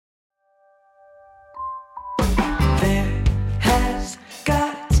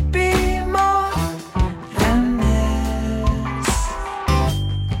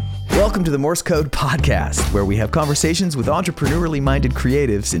Welcome to the Morse Code Podcast, where we have conversations with entrepreneurially minded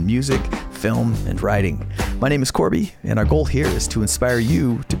creatives in music, film, and writing. My name is Korby, and our goal here is to inspire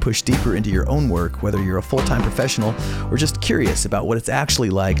you to push deeper into your own work, whether you're a full-time professional or just curious about what it's actually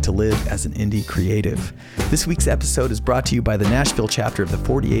like to live as an indie creative. This week's episode is brought to you by the Nashville chapter of the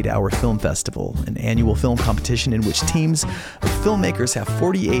 48-Hour Film Festival, an annual film competition in which teams of filmmakers have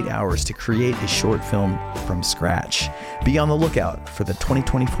 48 hours to create a short film from scratch. Be on the lookout for the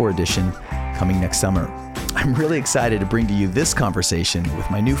 2024 edition coming next summer. I'm really excited to bring to you this conversation with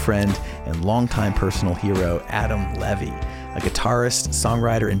my new friend and longtime personal hero, Adam Levy, a guitarist,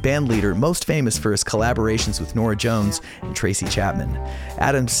 songwriter, and band leader most famous for his collaborations with Norah and Tracy Chapman.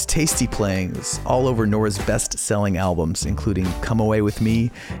 Adam's tasty playing is all over Norah's best-selling albums, including Come Away With Me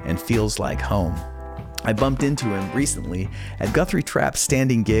and Feels Like Home. I bumped into him recently at Guthrie Trapp's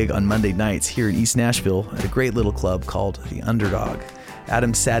standing gig on Monday nights here in East Nashville at a great little club called The Underdog.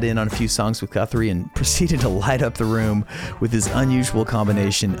 Adam sat in on a few songs with Guthrie and proceeded to light up the room with his unusual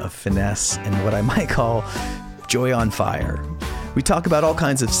combination of finesse and what I might call joy on fire. We talk about all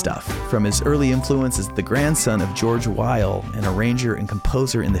kinds of stuff, from his early influence as the grandson of George Weil, an arranger and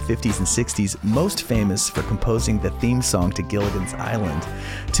composer in the 50s and 60s, most famous for composing the theme song to Gilligan's Island,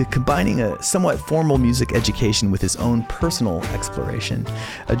 to combining a somewhat formal music education with his own personal exploration,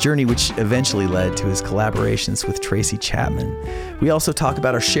 a journey which eventually led to his collaborations with Tracy Chapman. We also talk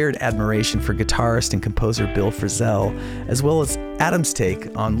about our shared admiration for guitarist and composer Bill Frisell, as well as Adam's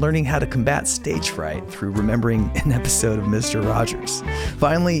take on learning how to combat stage fright through remembering an episode of Mr. Rogers.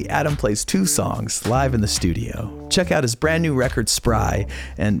 Finally, Adam plays 2 songs live in the studio. Check out his brand new record, Spry,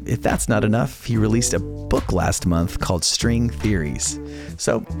 and if that's not enough, he released a book last month called String Theories.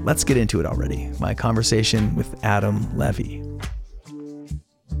 So let's get into it already. My conversation with Adam Levy.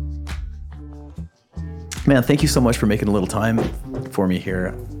 Man, thank you so much for making a little time for me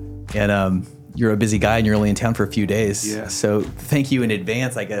here. And you're a busy guy and you're only in town for a few days. Yeah. So thank you in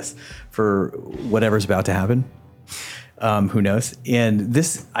advance, I guess, for whatever's about to happen. Who knows? And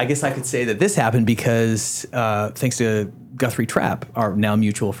this, I guess I could say that this happened because thanks to Guthrie Trapp, our now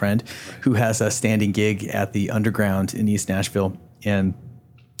mutual friend, who has a standing gig at the Underground in East Nashville. And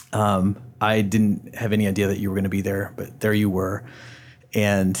I didn't have any idea that you were going to be there, but there you were.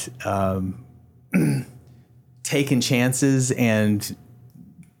 And taking chances and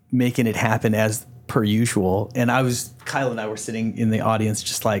making it happen as per usual. And Kyle and I were sitting in the audience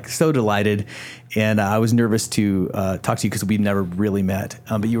just like so delighted. And I was nervous to talk to you because we'd never really met.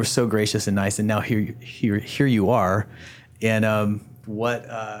 But you were so gracious and nice. And now here you are. And what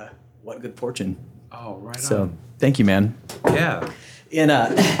good fortune. Oh, right on. So thank you, man. Yeah.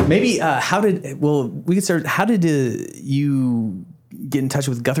 And maybe how did you get in touch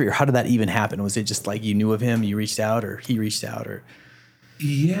with Guthrie, or how did that even happen? Was it just like you knew of him, you reached out, or he reached out, or?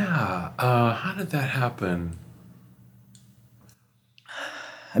 Yeah. How did that happen?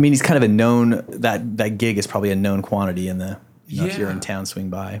 I mean, he's kind of a known, that gig is probably a known quantity in the, if you're in town, swing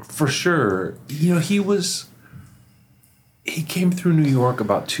by. For sure. You know, he came through New York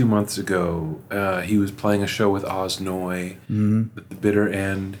about 2 months ago. He was playing a show with Oz Noy at the Bitter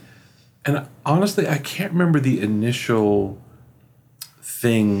End. And honestly, I can't remember the initial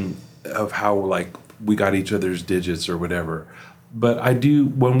thing of how, like, we got each other's digits or whatever. But I do,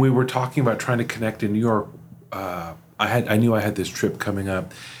 when we were talking about trying to connect in New York, I knew I had this trip coming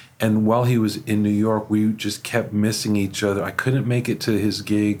up. And while he was in New York, we just kept missing each other. I couldn't make it to his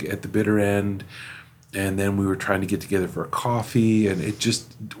gig at the Bitter End. And then we were trying to get together for a coffee. And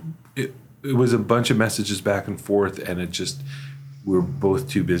it was a bunch of messages back and forth. And we were both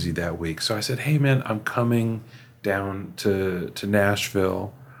too busy that week. So I said, hey, man, I'm coming down to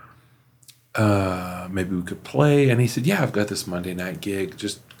Nashville. Maybe we could play. And he said, yeah, I've got this Monday night gig.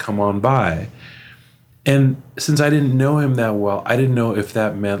 Just come on by. And since I didn't know him that well, I didn't know if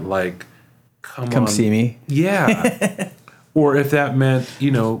that meant like, come see me. Yeah. Or if that meant,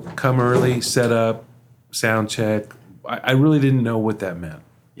 come early, set up, sound check. I really didn't know what that meant.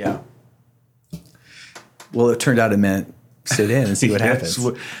 Yeah. Well, it turned out it meant sit in and see what happens.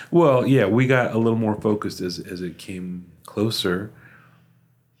 Well, yeah, we got a little more focused as it came closer.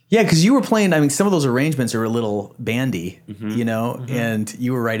 Yeah, because you were playing, I mean, some of those arrangements are a little bandy, and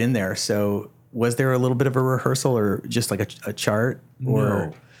you were right in there. So was there a little bit of a rehearsal or just like a chart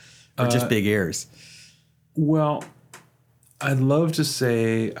or just big ears? Well, I'd love to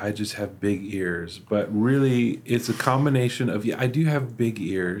say I just have big ears, but really it's a combination of, I do have big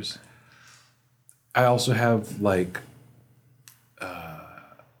ears. I also have like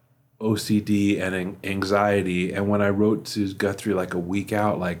OCD and anxiety. And when I wrote to Guthrie like a week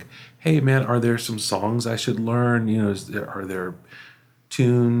out, like, hey man, are there some songs I should learn? Are there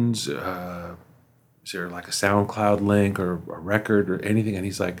tunes? Is there like a SoundCloud link or a record or anything? And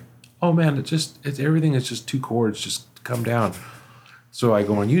he's like, oh man, it's everything. It's just 2 chords. Just come down. So I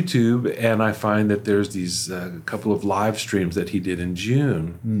go on YouTube and I find that there's these couple of live streams that he did in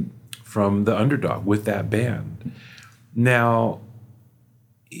June from the Underdog with that band. Now,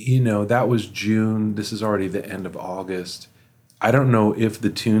 that was June. This is already the end of August. I don't know if the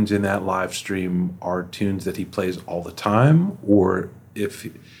tunes in that live stream are tunes that he plays all the time, or if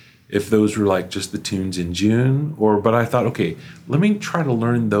those were like just the tunes in June. But I thought, okay, let me try to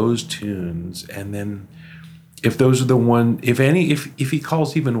learn those tunes, and then if those are the one, if he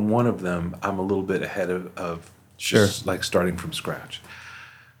calls even one of them, I'm a little bit ahead of sure, just like starting from scratch.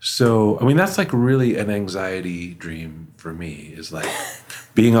 So, I mean, that's like really an anxiety dream for me, is like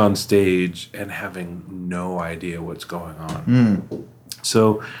being on stage and having no idea what's going on.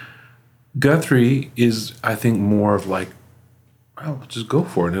 So Guthrie is, I think, more of like, oh, just go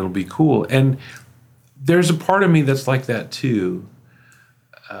for it and it'll be cool. And there's a part of me that's like that too.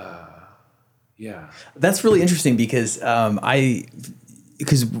 Yeah. That's really interesting because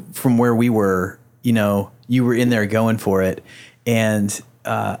because from where we were, you were in there going for it. And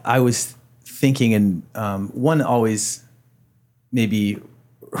I was thinking, and one always maybe,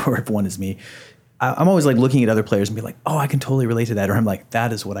 or if one is me, I'm always like looking at other players and be like, oh, I can totally relate to that. Or I'm like,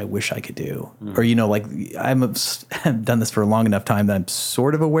 that is what I wish I could do. Or, like I've done this for a long enough time that I'm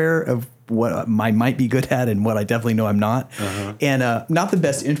sort of aware of what I might be good at and what I definitely know I'm not. And not the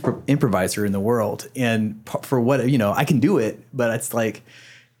best improviser in the world. And for what, I can do it, but it's like,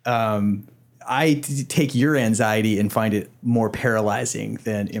 I take your anxiety and find it more paralyzing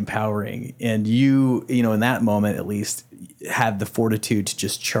than empowering. And you, in that moment, at least, have the fortitude to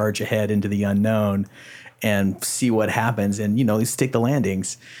just charge ahead into the unknown and see what happens and, stick the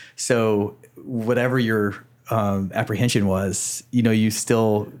landings. So whatever your apprehension was, you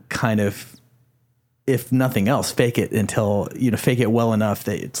still kind of, if nothing else, fake it until, fake it well enough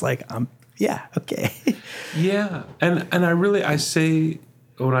that it's like, yeah, okay. Yeah. And I say,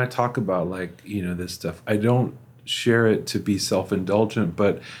 when I talk about like, this stuff, I don't share it to be self-indulgent,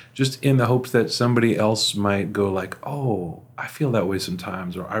 but just in the hopes that somebody else might go like, oh, I feel that way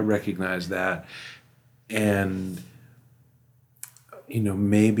sometimes, or I recognize that. And,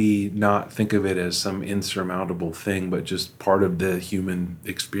 maybe not think of it as some insurmountable thing, but just part of the human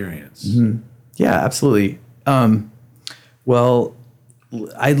experience. Yeah, absolutely. Well,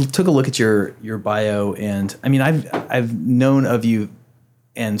 I took a look at your bio, and I mean, I've known of you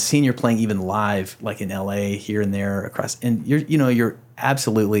and seen your playing even live, like in LA, here and there across, and you're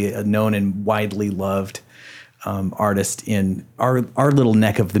absolutely a known and widely loved artist in our little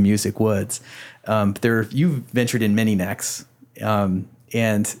neck of the music woods. You've ventured in many necks,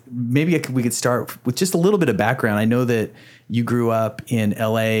 and maybe we could start with just a little bit of background. I know that you grew up in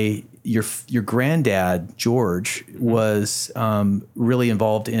LA. Your granddad George was really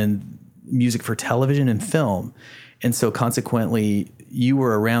involved in music for television and film, and so consequently, you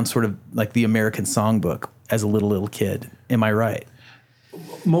were around sort of like the American Songbook as a little kid. Am I right?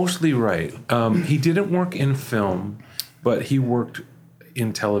 Mostly right. He didn't work in film, but he worked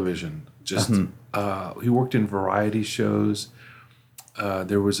in television. He worked in variety shows.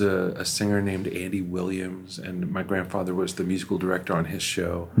 There was a singer named Andy Williams, and my grandfather was the musical director on his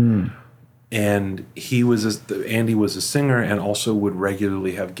show. And Andy was a singer and also would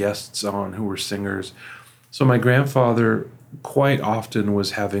regularly have guests on who were singers. So my grandfather quite often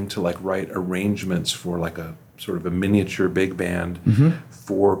was having to like write arrangements for like a sort of a miniature big band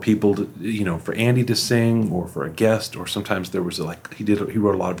for people to, for Andy to sing or for a guest, or sometimes there was he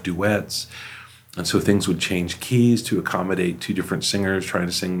wrote a lot of duets. And so things would change keys to accommodate 2 different singers trying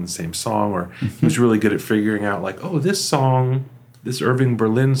to sing the same song, or he was really good at figuring out like, oh, this Irving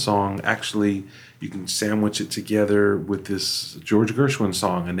Berlin song, actually you can sandwich it together with this George Gershwin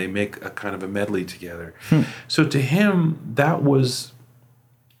song, and they make a kind of a medley together. So to him, that was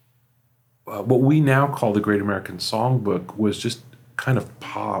what we now call the Great American Songbook, was just kind of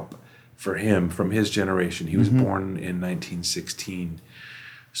pop for him from his generation. He was born in 1916.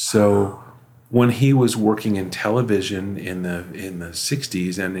 So when he was working in television in the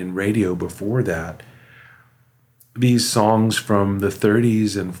 60s and in radio before that, these songs from the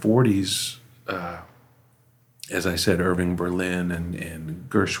 30s and 40s, as I said, Irving Berlin and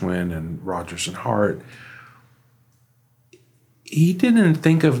Gershwin and Rodgers and Hart, he didn't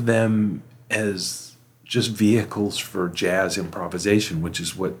think of them as just vehicles for jazz improvisation, which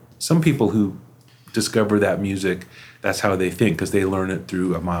is what some people who discover that music, that's how they think, because they learn it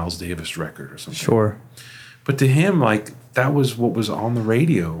through a Miles Davis record or something. Sure. But to him, like, that was what was on the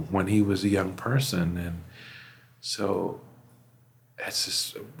radio when he was a young person. And so it's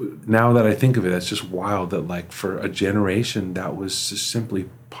just, now that I think of it, it's just wild that like for a generation that was just simply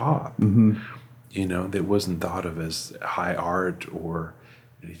pop. You know, that wasn't thought of as high art or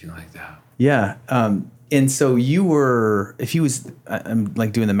anything like that. Yeah. And so you were, if he was, I'm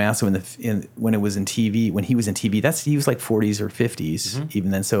like doing the math. So when it was in TV, when he was in TV, he was like 40s or 50s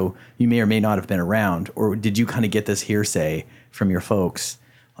even then. So you may or may not have been around, or did you kind of get this hearsay from your folks?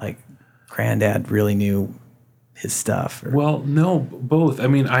 Like granddad really knew his stuff. Or? Well, no, both. I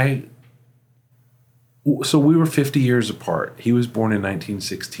mean, so we were 50 years apart. He was born in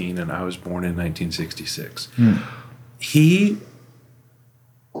 1916 and I was born in 1966. He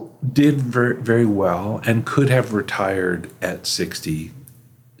did very, very well and could have retired at 60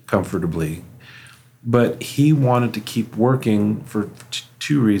 comfortably, but he wanted to keep working for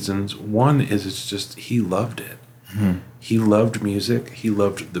two reasons. One is it's just he loved it. He loved music. He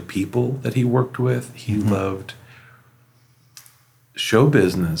loved the people that he worked with. He loved show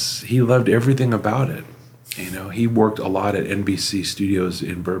business. He loved everything about it. You know, he worked a lot at NBC Studios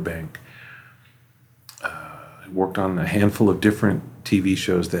in Burbank. Worked on a handful of different TV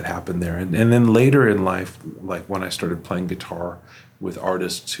shows that happened there. And then later in life, like when I started playing guitar with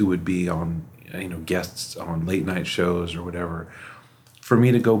artists who would be on, you know, guests on late night shows or whatever, for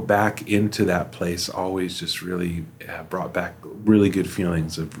me to go back into that place always just really brought back really good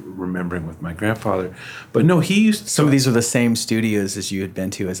feelings of remembering with my grandfather. But no, he used to... Some of these are the same studios as you had been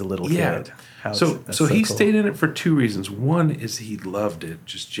to as a little kid. So he stayed in it for two reasons. One is he loved it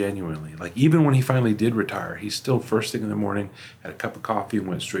just genuinely. Like even when he finally did retire, he still first thing in the morning had a cup of coffee and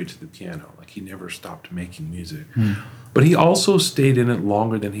went straight to the piano. Like he never stopped making music. But he also stayed in it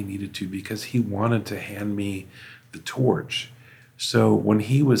longer than he needed to because he wanted to hand me the torch. So when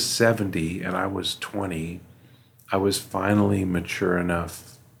he was 70 and I was 20, I was finally mature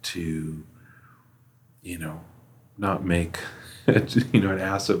enough to, you know, not make an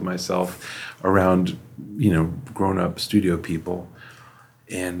ass of myself around, you know, grown-up studio people.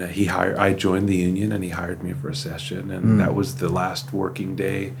 And I joined the union and he hired me for a session. And that was the last working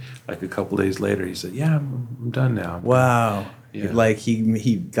day. Like a couple days later, he said, yeah, I'm done now. Wow. Yeah. Like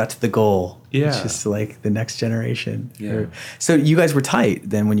he got to the goal. Yeah. It's just like the next generation. Yeah. So you guys were tight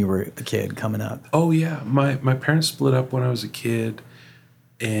then when you were a kid coming up. Oh, yeah. My parents split up when I was a kid.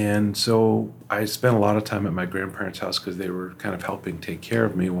 And so I spent a lot of time at my grandparents' house because they were kind of helping take care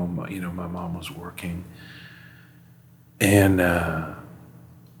of me while my mom was working. And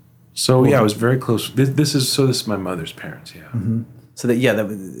so yeah, I was very close. This is my mother's parents. Yeah. So that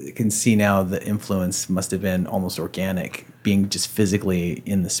you can see now the influence must have been almost organic, being just physically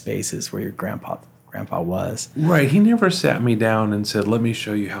in the spaces where your grandpa was. Right. He never sat me down and said, "Let me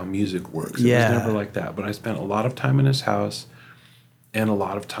show you how music works." It was never like that. But I spent a lot of time in his house and a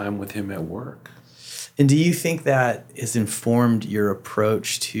lot of time with him at work. And do you think that has informed your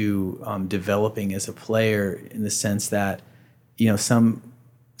approach to developing as a player, in the sense that, you know, some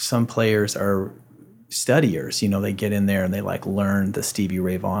players are studiers, you know, they get in there and they like learn the Stevie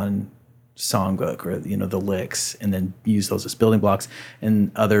Ray Vaughan songbook or, you know, the licks and then use those as building blocks,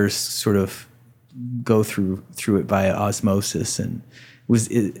 and others sort of go through it via osmosis. And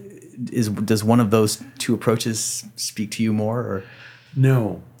does one of those two approaches speak to you more, or?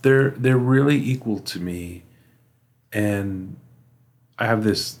 No, they're really equal to me. And I have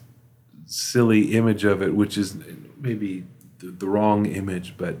this silly image of it, which is maybe the wrong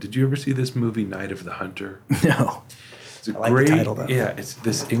image, but did you ever see this movie Night of the Hunter? No. It's a I like the title, though. Yeah, it's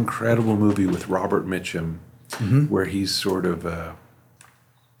this incredible movie with Robert Mitchum, where he's sort of a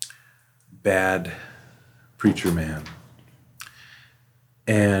bad preacher man.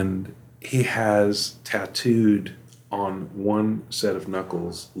 And he has tattooed on one set of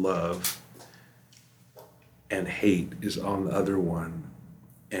knuckles love, and hate is on the other one.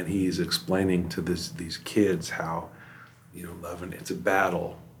 And he's explaining to these kids how, you know, love and it's a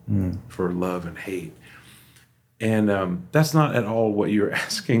battle for love and hate. And that's not at all what you're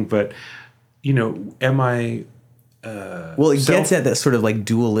asking, but, you know, am I... well, it gets at that sort of like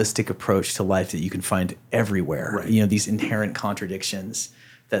dualistic approach to life that you can find everywhere. Right. You know, these inherent contradictions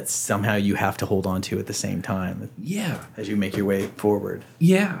that somehow you have to hold on to at the same time. Yeah. As you make your way forward.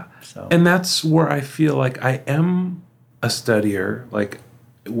 Yeah. So. And And that's where I feel like I am a studier. Like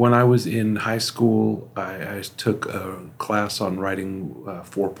when I was in high school, I took a class on writing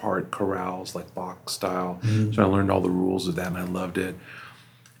 4-part chorales, like Bach style. So I learned all the rules of that and I loved it.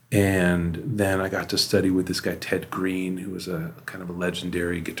 And then I got to study with this guy, Ted Green, who was a kind of a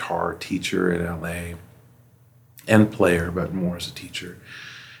legendary guitar teacher in LA and player, but more as a teacher.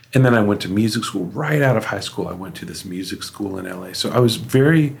 And then I went to music school. Right out of high school, I went to this music school in LA. So I was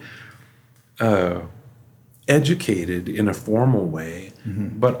very educated in a formal way,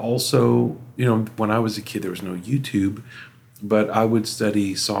 but also, when I was a kid, there was no YouTube, but I would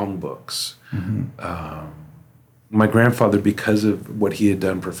study songbooks. My grandfather, because of what he had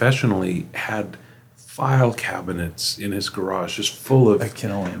done professionally, had file cabinets in his garage just full of, I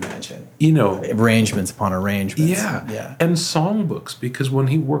can only imagine, arrangements upon arrangements. Yeah. And songbooks, because when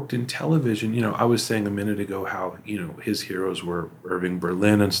he worked in television, I was saying a minute ago how, his heroes were Irving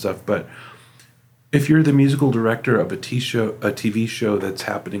Berlin and stuff, but if you're the musical director of a TV show that's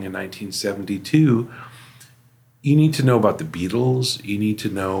happening in 1972, you need to know about the Beatles, you need to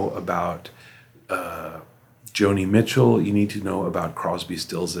know about Joni Mitchell, you need to know about Crosby,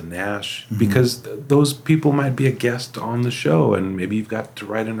 Stills, and Nash, because those people might be a guest on the show, and maybe you've got to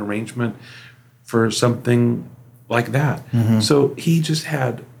write an arrangement for something like that. So he just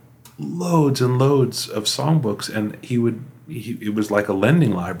had loads and loads of songbooks, and it was like a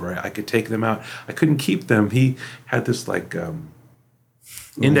lending library. I could take them out. I couldn't keep them. He had this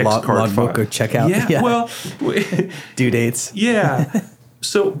index card logbook or checkout. Yeah. Well, due dates. Yeah.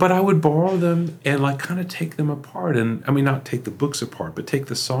 So, but I would borrow them and kind of take them apart. And I mean, not take the books apart, but take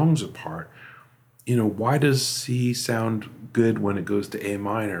the songs apart. Why does C sound good when it goes to A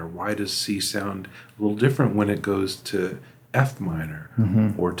minor? Why does C sound a little different when it goes to F minor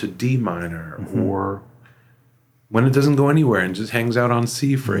or to D minor or when it doesn't go anywhere and just hangs out on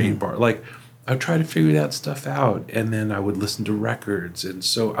C for 8 bars? I try to figure that stuff out, and then I would listen to records. And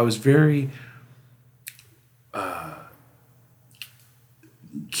so I was very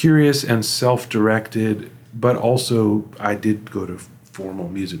curious and self-directed, but also I did go to formal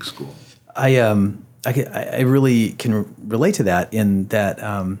music school. I really can relate to that in that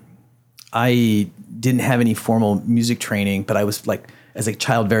I didn't have any formal music training, but I was as a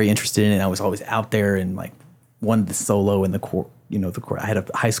child very interested in it. I was always out there and wanted the solo and the core. I had a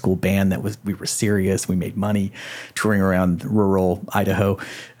high school band we were serious. We made money touring around rural Idaho.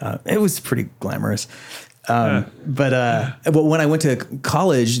 It was pretty glamorous. But when I went to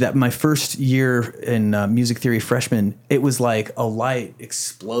college, that my first year in music theory freshman, it was like a light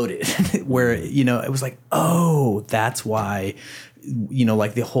exploded where, it was like, oh, that's why,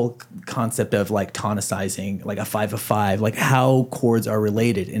 the whole concept of tonicizing, a 5/5, how chords are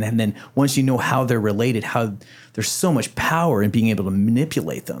related. And then once you know how they're related, how there's so much power in being able to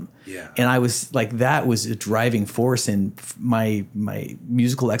manipulate them. Yeah. And I was that was a driving force in my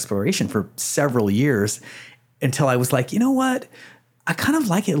musical exploration for several years until I was like, you know what? I kind of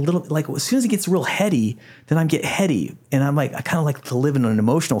like it a little, as soon as it gets real heady, then I get heady. And I'm I kind of like to live in an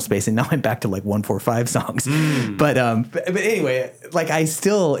emotional space. And now I'm back to 1/4/5 songs. But anyway,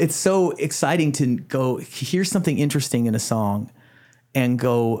 it's so exciting to go hear something interesting in a song and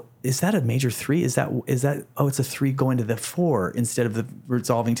go, is that a major 3? Is that, oh, it's a 3 going to the 4 instead of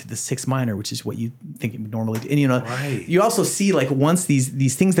resolving to the 6 minor, which is what you think it would normally do. And, right. You also see once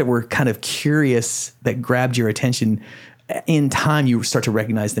these things that were kind of curious that grabbed your attention, in time, you start to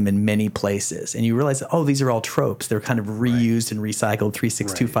recognize them in many places, and you realize, oh, these are all tropes. They're kind of reused and recycled.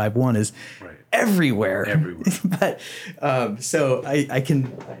 3-6-2-5-1 is everywhere. But so I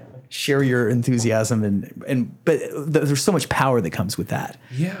can share your enthusiasm, but there's so much power that comes with that.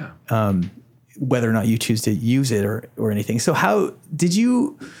 Yeah. Whether or not you choose to use it or anything. So how did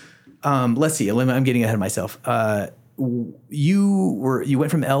you? Let's see. I'm getting ahead of myself. You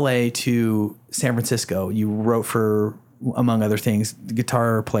went from LA to San Francisco. You wrote for, among other things, the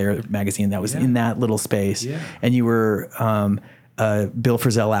Guitar Player magazine that was in that little space. Yeah. And you were Bill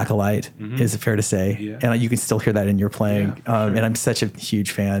Frisell acolyte, is it fair to say? Yeah. And you can still hear that in your playing. Yeah, sure. And I'm such a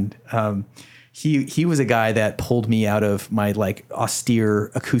huge fan. He was a guy that pulled me out of my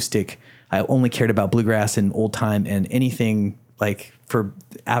austere acoustic. I only cared about bluegrass and old time and anything for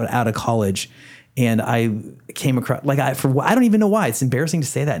out of college. And I came across, I don't even know why. It's embarrassing to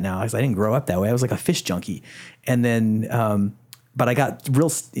say that now because I didn't grow up that way. I was like a fish junkie. And then, but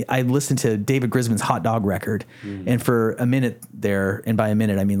I listened to David Grisman's Hot Dog record. And for a minute there, and by a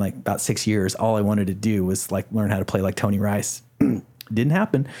minute, I mean about 6 years, all I wanted to do was learn how to play like Tony Rice. Didn't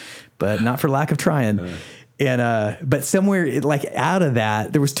happen, but not for lack of trying. And, but somewhere out of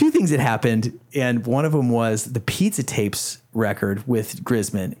that, there was 2 things that happened. And one of them was the Pizza Tapes record with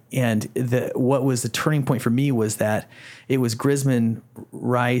Grisman. And what was the turning point for me was that it was Grisman,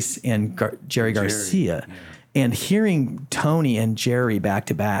 Rice, and Jerry Garcia. Yeah. And hearing Tony and Jerry back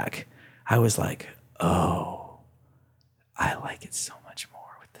to back, I was like, oh, I like it so much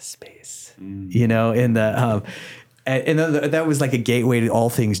more with the space, and that was like a gateway to all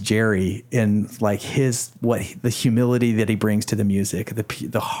things Jerry and the humility that he brings to the music,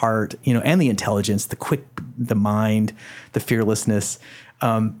 the heart, and the intelligence, the mind, the fearlessness.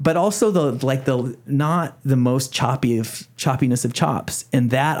 But also the not the most choppiness of chops,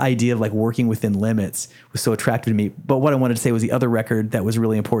 and that idea of like working within limits was so attractive to me. But what I wanted to say was the other record that was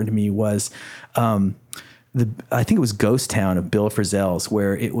really important to me was I think it was Ghost Town of Bill Frisell's,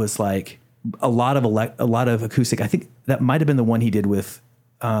 where it was like a lot of acoustic. I think that might have been the one he did with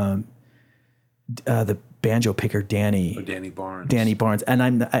the banjo picker Danny Barnes,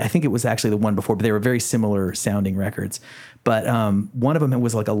 and I think it was actually the one before, but they were very similar sounding records. But one of them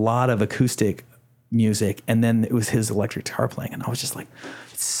was like a lot of acoustic music, and then it was his electric guitar playing, and I was just like,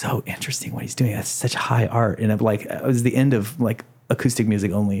 it's so interesting what he's doing. That's such high art, and it was the end of like acoustic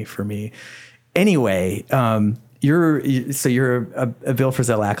music only for me. Anyway, you're a Bill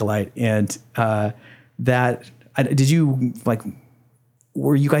Frisell acolyte, and did you like?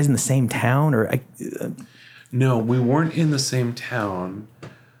 Were you guys in the same town or? No, we weren't in the same town.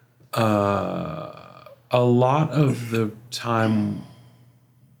 A lot of the time,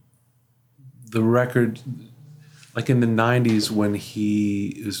 the record, like in the 90s when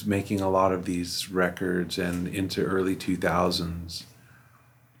he was making a lot of these records and into early 2000s,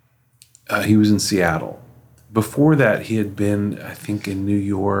 he was in Seattle. Before that, he had been, I think, in New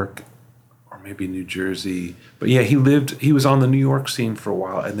York or maybe New Jersey. But yeah, he was on the New York scene for a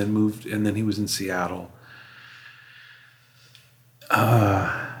while and then moved, and then he was in Seattle.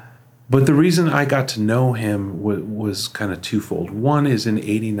 But the reason I got to know him was kind of twofold. One is in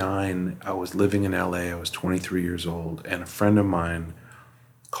 '89, I was living in LA. I was 23 years old, and a friend of mine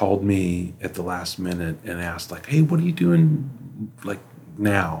called me at the last minute and asked, like, "Hey, what are you doing, like,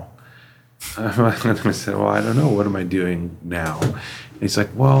 now?" I said, "Well, I don't know. What am I doing now?" And he's like,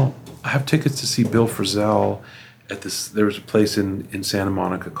 "Well, I have tickets to see Bill Frisell at this. There was a place in Santa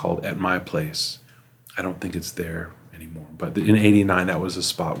Monica called At My Place. I don't think it's there anymore, but in '89 that was a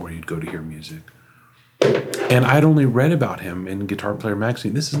spot where you'd go to hear music." And I'd only read about him in Guitar Player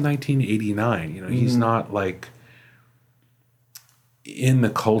magazine. This is 1989. You know, he's not like in the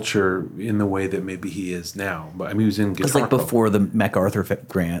culture in the way that maybe he is now. But I mean, he was in Guitar. It's like before the MacArthur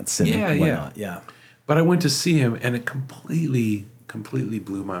grants and whatnot. Yeah. But I went to see him, and it completely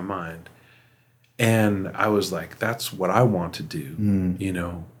blew my mind. And I was like, "That's what I want to do." You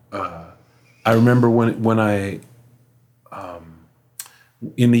know, I remember when I.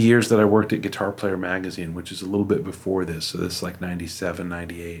 In the years that I worked at Guitar Player magazine, which is a little bit before this, so this is like 97,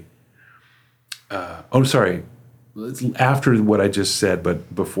 98. Sorry. It's after what I just said,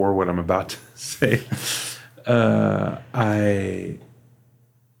 but before what I'm about to say. I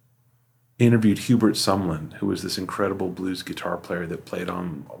interviewed Hubert Sumlin, who was this incredible blues guitar player that played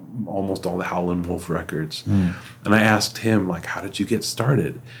on almost all the Howlin' Wolf records. And I asked him, like, "How did you get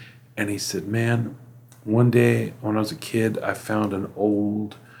started?" And he said, "Man, one day when I was a kid, I found an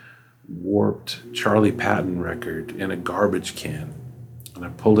old, warped Charlie Patton record in a garbage can. And I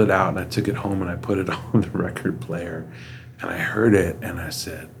pulled it out and I took it home and I put it on the record player. And I heard it and I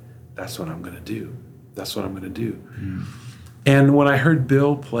said, that's what I'm going to do. That's what I'm going to do." And when I heard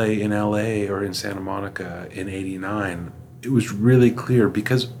Bill play in LA or in Santa Monica in '89, it was really clear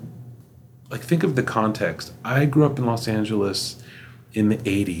because, like, think of the context. I grew up in Los Angeles in the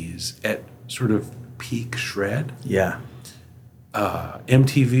 80s at sort of peak shred. Yeah.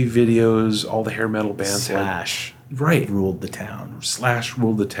 MTV videos, all the hair metal bands. Slash ruled the town.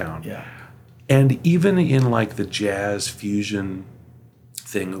 Yeah. And even in like the jazz fusion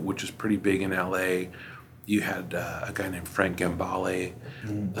thing, which was pretty big in LA, you had a guy named Frank Gambale,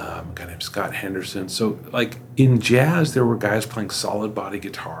 a guy named Scott Henderson. So like in jazz, there were guys playing solid body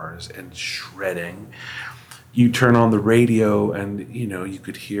guitars and shredding. You turn on the radio and, you know, you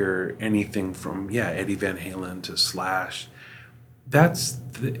could hear anything from, Eddie Van Halen to Slash.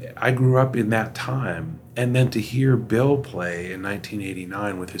 I grew up in that time. And then to hear Bill play in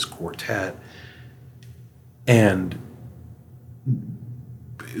 1989 with his quartet and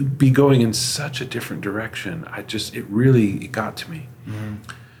be going in such a different direction, it got to me.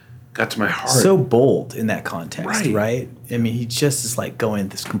 Got to my heart. So bold in that context, right? I mean, he just is like going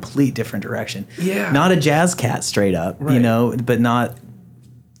this complete different direction. Yeah. Not a jazz cat straight up, you know, but not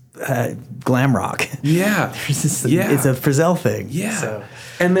glam rock. Yeah. It's a Frisell thing. Yeah.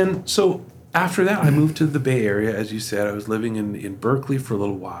 And then, so after that, I moved to the Bay Area, as you said. I was living in Berkeley for a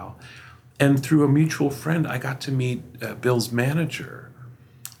little while. And through a mutual friend, I got to meet Bill's manager.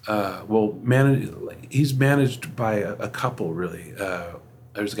 He's managed by a couple, really.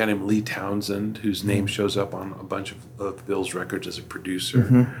 There's a guy named Lee Townsend, whose name shows up on a bunch of Bill's records as a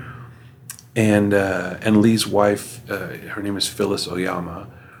producer. And Lee's wife, her name is Phyllis Oyama.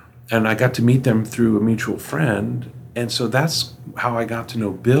 And I got to meet them through a mutual friend. And so that's how I got to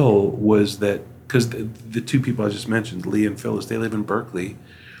know Bill, was that because the two people I just mentioned, Lee and Phyllis, they live in Berkeley.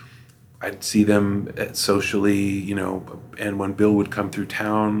 I'd see them socially, you know, and when Bill would come through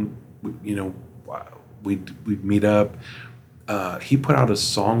town, you know, we'd meet up. He put out a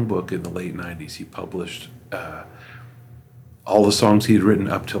songbook in the late 90s. He published all the songs he'd written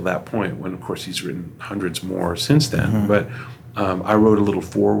up till that point, when, of course, he's written hundreds more since then. But I wrote a little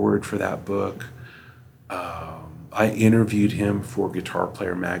foreword for that book. I interviewed him for Guitar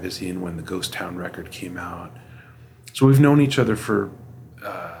Player magazine when the Ghost Town record came out. So we've known each other for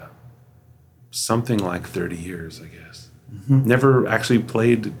something like 30 years, I guess. Never actually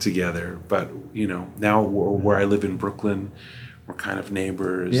played together, but, you know, now where I live in Brooklyn, we're kind of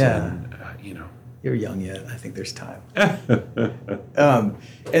neighbors. Yeah. And, you know. You're young yet. I think there's time.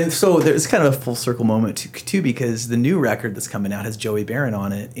 And so there's kind of a full circle moment too, because the new record that's coming out has Joey Barron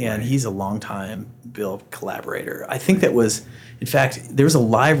on it, and he's a longtime Bill collaborator. I think that was, in fact, there was a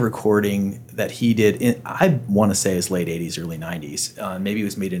live recording that he did. I want to say it's late '80s, early '90s. Maybe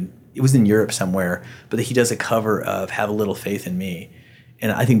it was in Europe somewhere, but he does a cover of "Have a Little Faith in Me,"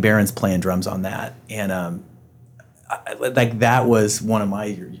 and I think Barron's playing drums on that. And like that was one of my.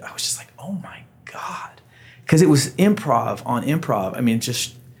 I was just like, oh my God, because it was improv on improv. I mean,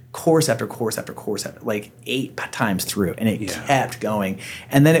 just chorus after chorus after chorus, like 8 times through, and it kept going.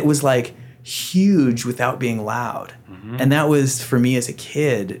 And then it was like huge without being loud. And that was, for me as a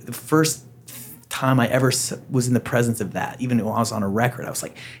kid, the first time I ever was in the presence of that. Even when I was on a record, I was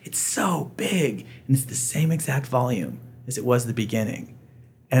like, it's so big, and it's the same exact volume as it was at the beginning.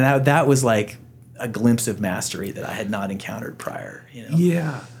 And that was like a glimpse of mastery that I had not encountered prior. You know?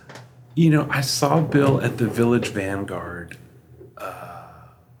 Yeah. You know, I saw Bill at the Village Vanguard.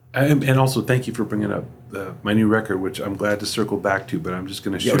 And also, thank you for bringing up my new record, which I'm glad to circle back to, but I'm just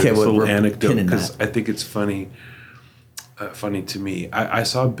going to share this little anecdote because I think it's funny to me. I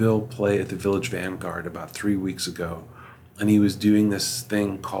saw Bill play at the Village Vanguard about 3 weeks ago, and he was doing this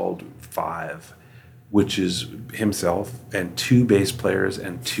thing called Five, which is himself and 2 bass players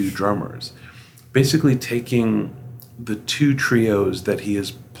and 2 drummers, basically taking the 2 trios that he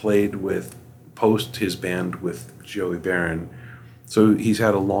has played with post his band with Joey Barron. So he's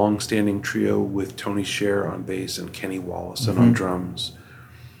had a long-standing trio with Tony Scher on bass and Kenny Wollesen on drums.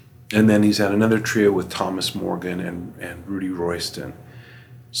 And then he's had another trio with Thomas Morgan and Rudy Royston.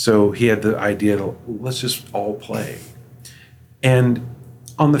 So he had the idea to, let's just all play. And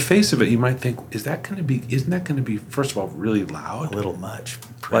on the face of it, you might think, isn't that going to be, first of all, really loud? A little much.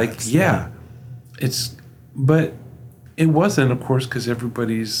 Perhaps. Like, yeah. But it wasn't, of course, because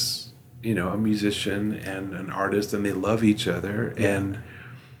everybody's, you know, a musician and an artist, and they love each other. Yeah. And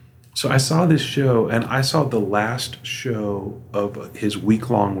so I saw this show, and I saw the last show of his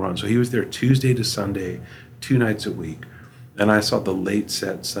week-long run. So he was there Tuesday to Sunday, 2 nights a week. And I saw the late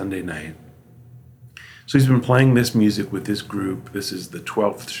set Sunday night. So he's been playing this music with this group. This is the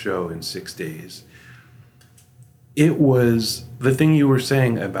 12th show in 6 days. It was the thing you were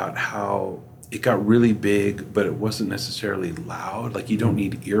saying about how it got really big, but it wasn't necessarily loud. Like, you don't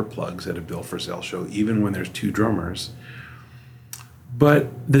need earplugs at a Bill Frisell show, even when there's 2 drummers. But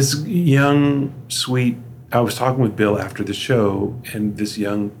this young, sweet, I was talking with Bill after the show, and this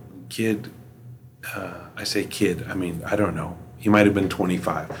young kid, I say kid, I mean, I don't know. He might have been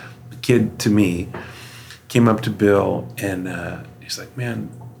 25. The kid, to me, came up to Bill, and he's like, man,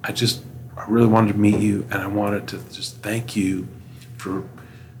 I really wanted to meet you, and I wanted to just thank you for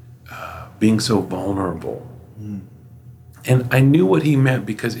being so vulnerable. And I knew what he meant,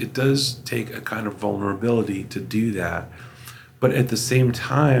 because it does take a kind of vulnerability to do that. But at the same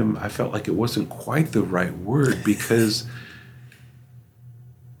time, I felt like it wasn't quite the right word, because,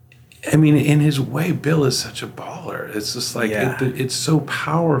 I mean, in his way, Bill is such a baller. It's just like, it's so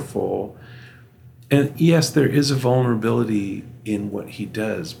powerful. And yes, there is a vulnerability in what he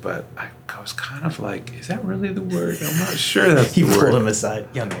does, but I was kind of like, is that really the word? I'm not sure that's the word. You pulled him aside.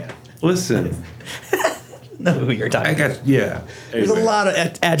 Young man. Listen. Know who you're talking about. Yeah. There's a lot of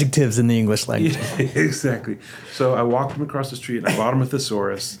adjectives in the English language. Yeah, exactly. So I walked him across the street, and I bought him a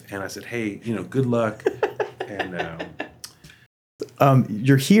thesaurus, and I said, hey, you know, good luck. And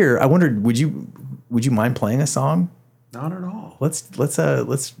you're here. I wondered, would you mind playing a song? Not at all. Let's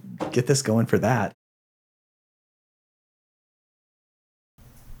get this going for that.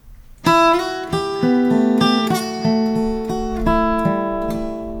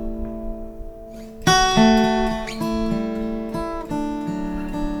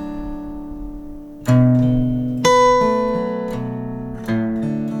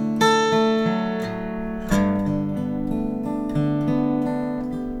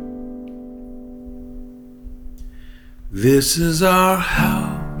 This is our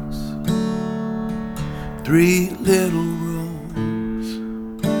house, 3 little rooms.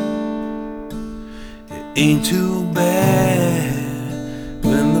 It ain't too bad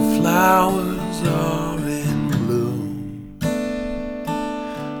when the flowers are in bloom.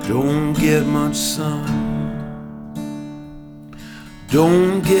 Don't get much sun,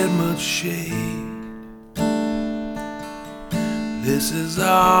 don't get much shade. This is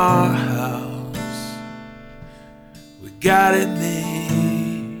our house, we got it made.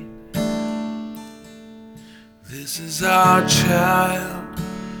 This is our child,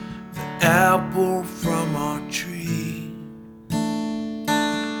 the apple from our tree.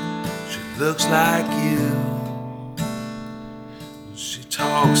 She looks like you, she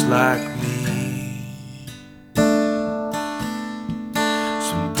talks like me.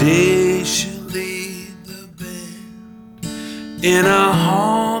 Someday she'll lead the band in a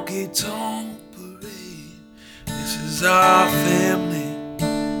honky-tonk parade. This is our family,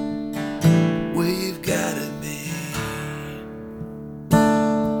 we've got it made.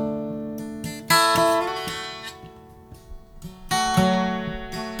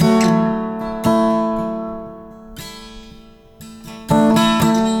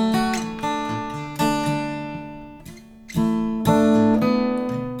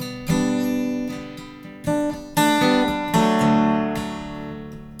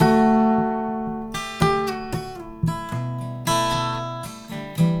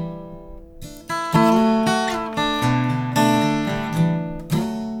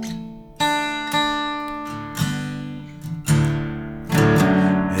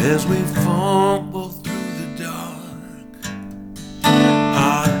 As we fumble through the dark,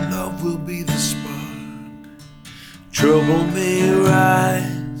 our love will be the spark. Trouble may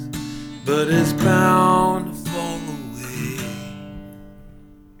rise, but it's bound to fall away.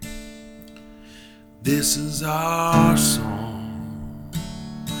 This is our song,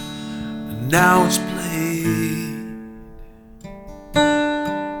 and now it's played.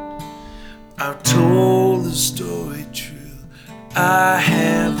 I've told the story true, I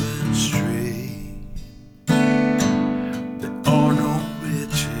haven't strayed. There are no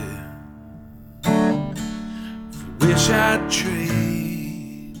riches for which I'd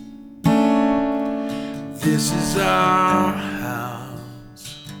trade. This is our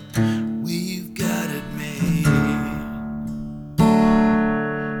house, we've got it made.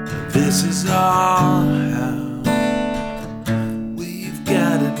 This is our house, we've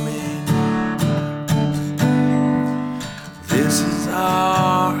got it made. This is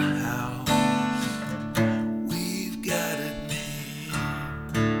our house, we've got it made.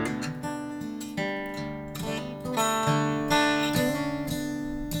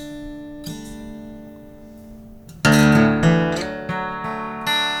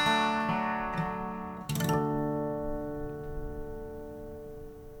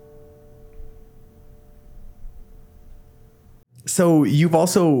 So you've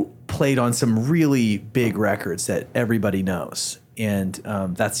also played on some really big records that everybody knows. And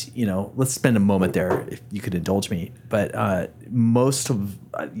that's, let's spend a moment there if you could indulge me. But most of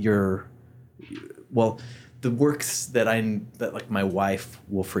the works that like my wife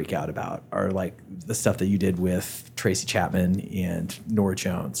will freak out about are like the stuff that you did with Tracy Chapman and Norah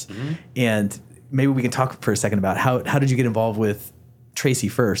Jones. Mm-hmm. And maybe we can talk for a second about how did you get involved with Tracy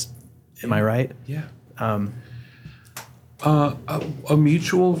first? Am I right? Yeah. A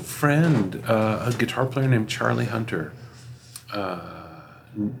mutual friend, a guitar player named Charlie Hunter,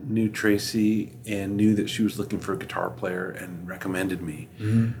 knew Tracy and knew that she was looking for a guitar player and recommended me.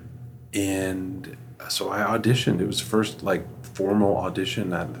 Mm-hmm. And so I auditioned. It was the first formal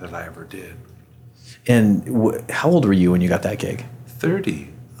audition that I ever did. And how old were you when you got that gig?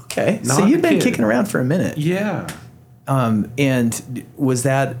 30. Okay, so you'd been kicking around for a minute. Yeah. And was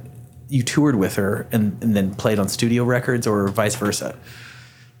that you toured with her and then played on studio records or vice versa?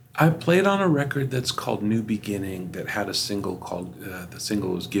 I played on a record that's called New Beginning that had a single called, the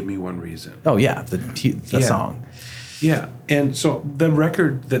single was Give Me One Reason. Oh, yeah, the song. Yeah, and so the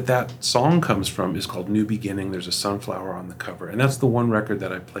record that song comes from is called New Beginning. There's a sunflower on the cover, and that's the one record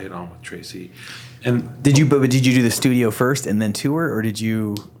that I played on with Tracy. And did you do the studio first and then tour, or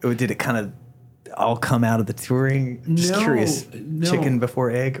did it kind of all come out of the touring? Just curious. No. Chicken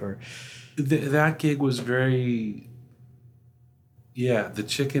before egg, or that gig was very. Yeah, the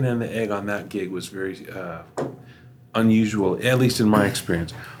chicken and the egg on that gig was very unusual, at least in my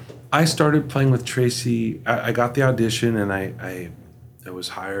experience. I started playing with Tracy. I got the audition and I was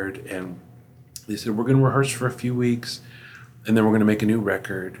hired, and they said, we're going to rehearse for a few weeks, and then we're going to make a new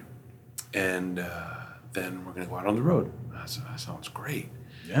record, and then we're going to go out on the road. I said, that sounds great.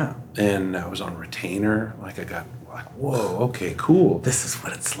 Yeah. And I was on retainer. I got like, whoa, okay, cool. This is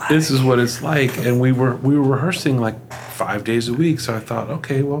what it's like. This is what it's like. And we were rehearsing like 5 days a week. So I thought,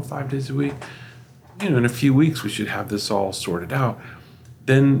 okay, well, 5 days a week, in a few weeks we should have this all sorted out.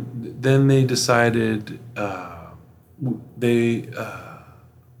 Then they decided, I don't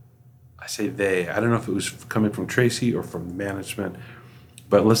know if it was coming from Tracy or from the management,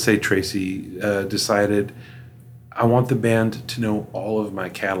 but let's say Tracy decided, I want the band to know all of my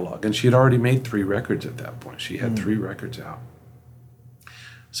catalog. And she had already made 3 records at that point. She had 3 records out.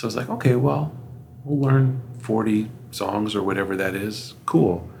 So I was like, okay, well, we'll learn 40 songs or whatever that is.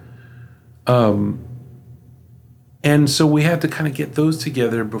 Cool. And so we had to kind of get those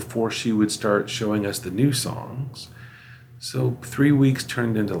together before she would start showing us the new songs. So 3 weeks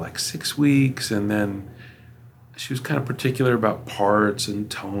turned into like 6 weeks, and then she was kind of particular about parts and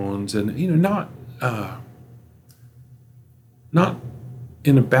tones, and not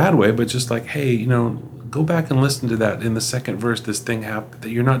in a bad way, but just like, hey, go back and listen to that. In the second verse, this thing happened,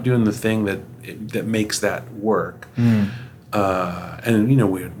 that you're not doing the thing that makes that work. And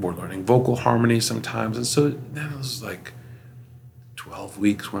we're learning vocal harmony sometimes, and so then it was like 12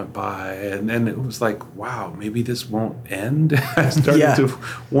 weeks went by, and then it was like, wow, maybe this won't end. I started to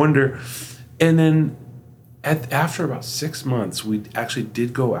wonder. And then after about 6 months, we actually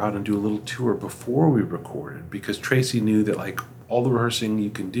did go out and do a little tour before we recorded, because Tracy knew that like all the rehearsing you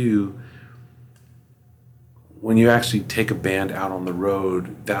can do, when you actually take a band out on the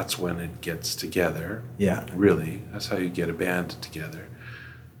road, that's when it gets together. Yeah. Really. That's how you get a band together.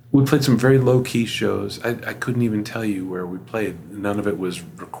 We played some very low-key shows. I couldn't even tell you where we played. None of it was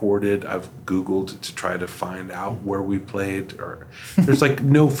recorded. I've Googled to try to find out where we played. Or there's like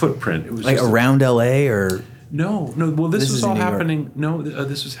no footprint. It was like around L.A. or? No. Well, this was all happening. No,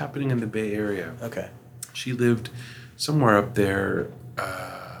 this was happening in the Bay Area. Okay. She lived somewhere up there,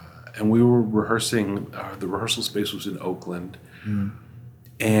 and we were rehearsing. The rehearsal space was in Oakland,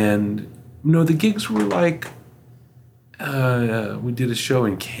 and the gigs were like. We did a show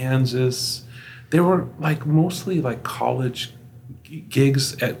in Kansas. They were like mostly like college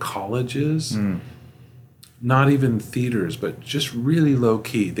gigs at colleges, not even theaters, but just really low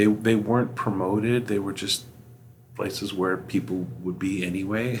key. They weren't promoted. They were just places where people would be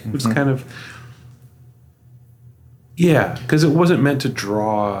anyway. It was kind of, because it wasn't meant to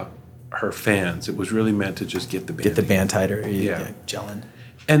draw her fans. It was really meant to just get the band tighter, gelling.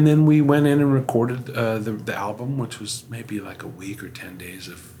 And then we went in and recorded the album, which was maybe like a week or 10 days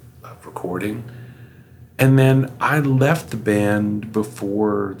of recording. And then I left the band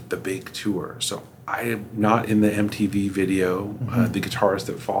before the big tour. So I am not in the MTV video. The guitarist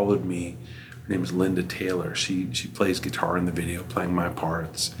that followed me, her name is Linda Taylor. She plays guitar in the video, playing my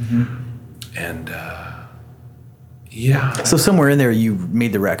parts. And so somewhere in there you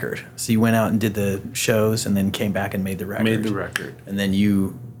made the record. So you went out and did the shows and then came back and made the record. Made the record. And then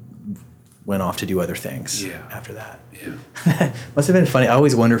you went off to do other things after that. Yeah. Must have been funny. I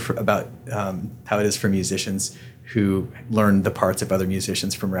always wonder about how it is for musicians who learn the parts of other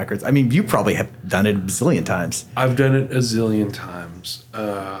musicians from records. I mean, you probably have done it a zillion times. I've done it a zillion times.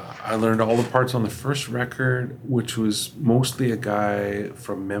 I learned all the parts on the first record, which was mostly a guy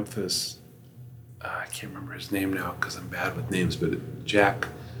from Memphis. I can't remember his name now because I'm bad with names, but Jack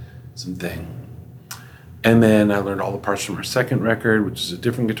something. And then I learned all the parts from her second record, which is a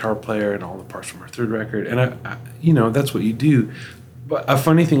different guitar player, and all the parts from her third record. And I that's what you do. But a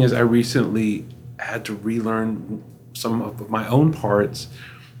funny thing is I recently had to relearn some of my own parts.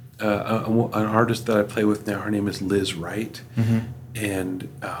 An artist that I play with now, her name is Liz Wright. And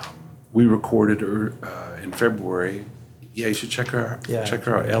we recorded her in February. Yeah, you should check her out. Check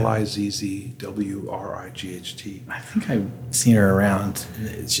her out. LIZZWRIGHT. I think I've seen her around.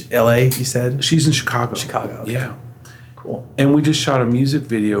 L.A., you said? She's in Chicago. Okay. Yeah. Cool. And we just shot a music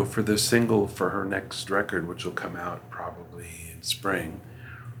video for the single for her next record, which will come out probably in spring.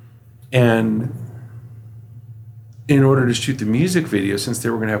 And in order to shoot the music video, since they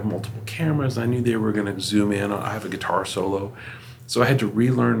were going to have multiple cameras, I knew they were going to zoom in. I have a guitar solo. So I had to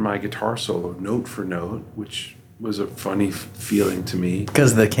relearn my guitar solo note for note, which was a funny feeling to me.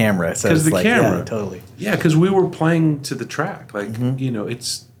 Because of the camera. Because the camera. Yeah, totally. Yeah, because we were playing to the track. Like,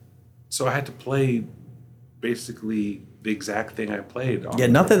 it's... So I had to play basically the exact thing I played.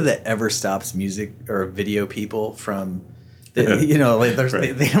 Not that ever stops music or video people from... they don't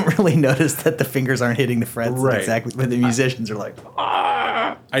really notice that the fingers aren't hitting the frets exactly, but the musicians are like,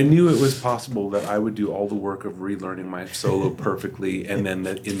 I knew it was possible that I would do all the work of relearning my solo perfectly, and then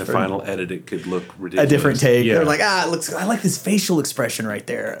in the final edit it could look ridiculous. A different take. Yeah. They're like, it looks. I like this facial expression right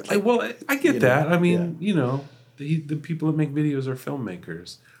there. Like, I get that. I mean, the people that make videos are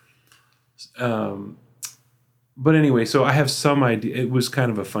filmmakers. But anyway, so I have some idea. It was kind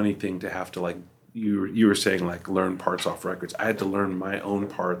of a funny thing to have to like, you were saying like learn parts off records. I had to learn my own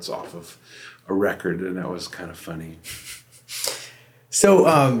parts off of a record, and that was kind of funny.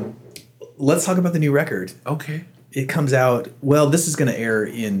 So let's talk about the new record. Okay. It comes out, well, this is going to air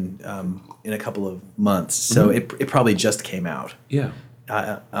in a couple of months, so it probably just came out. Yeah.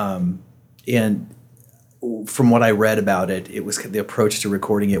 And from what I read about it, it was the approach to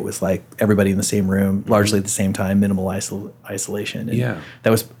recording it was like everybody in the same room, largely at the same time, minimal isolation. And that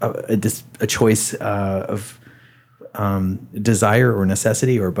was a choice of desire or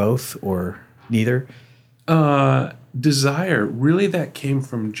necessity or both or neither. Desire, really that came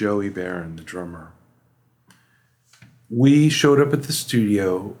from Joey Barron, the drummer. We showed up at the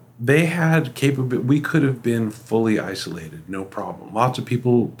studio. They had we could have been fully isolated, no problem. Lots of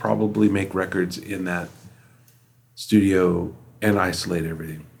people probably make records in that studio and isolate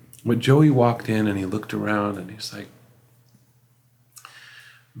everything. But Joey walked in and he looked around and he's like,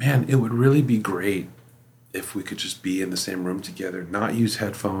 man, it would really be great if we could just be in the same room together, not use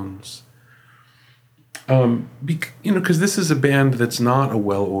headphones. Because this is a band that's not a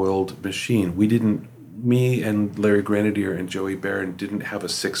well-oiled machine. Me and Larry Grenadier and Joey Barron didn't have a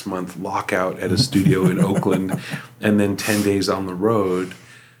 6-month lockout at a studio in Oakland and then 10 days on the road.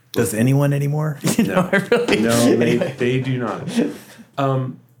 Does anyone anymore? No, they do not.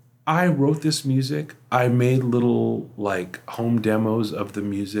 I wrote this music. I made little like home demos of the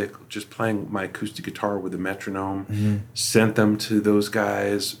music, just playing my acoustic guitar with a metronome, sent them to those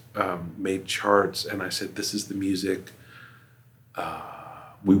guys, made charts, and I said, this is the music.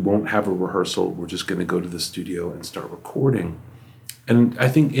 We won't have a rehearsal. We're just going to go to the studio and start recording. And I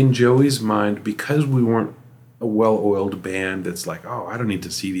think in Joey's mind, because we weren't a well-oiled band that's like, oh, I don't need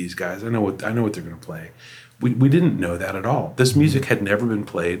to see these guys. I know what they're going to play. We didn't know that at all. This music had never been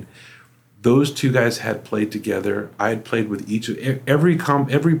played. Those two guys had played together. I had played with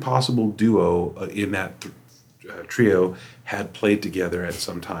every possible duo in that trio had played together at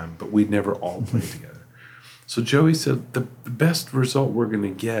some time, but we'd never all played together. So Joey said, the best result we're going to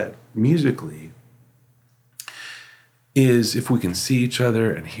get musically is if we can see each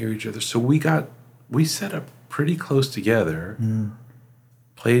other and hear each other. So we set up pretty close together,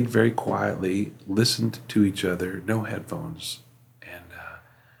 played very quietly, listened to each other, no headphones. And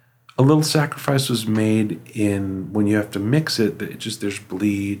a little sacrifice was made in when you have to mix it, that there's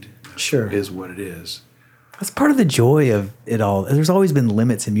bleed. Sure. Is what it is. That's part of the joy of it all. There's always been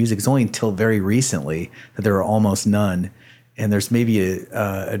limits in music. It's only until very recently that there are almost none. And there's maybe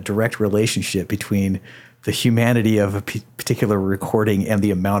a direct relationship between the humanity of a particular recording and the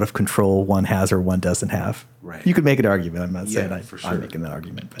amount of control one has or one doesn't have. Right. You could make an argument. I'm not saying I'm making that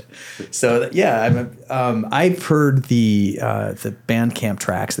argument, but so yeah, I've heard the Bandcamp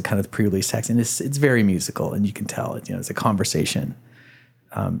tracks, the kind of the pre-release tracks, and it's very musical, and you can tell it. It's a conversation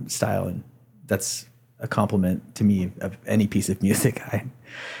style, and that's a compliment to me of any piece of music.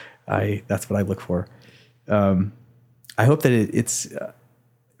 I that's what I look for. I hope that it's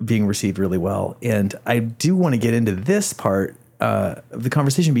being received really well. And I do want to get into this part of the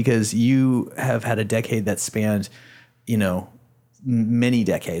conversation because you have had a decade that spanned, many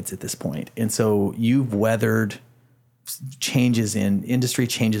decades at this point. And so you've weathered changes in industry,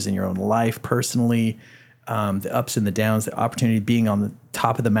 changes in your own life personally, the ups and the downs, the opportunity of being on the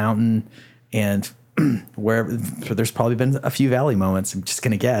top of the mountain, and wherever. So there's probably been a few valley moments, I'm just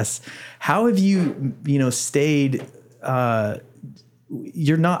going to guess. How have you, stayed...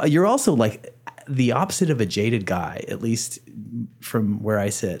 You're also like the opposite of a jaded guy, at least from where I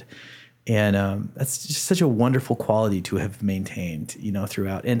sit. And that's just such a wonderful quality to have maintained,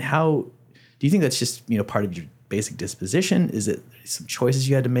 throughout. And how do you think that's just, part of your basic disposition? Is it some choices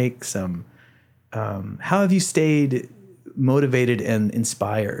you had to make? How have you stayed motivated and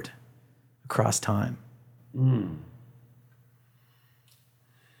inspired across time?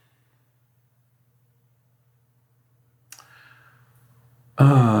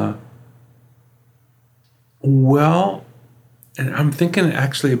 Well, and I'm thinking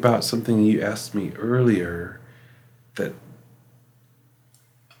actually about something you asked me earlier that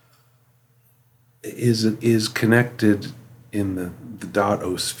is connected in the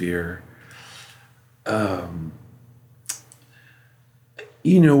dot-o-sphere. We're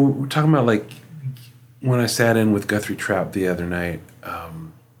talking about like when I sat in with Guthrie Trapp the other night,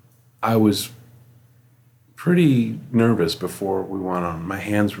 I was pretty nervous before we went on. My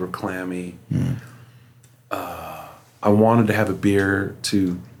hands were clammy. I wanted to have a beer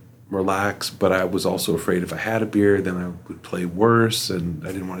to relax, but I was also afraid if I had a beer, then I would play worse, and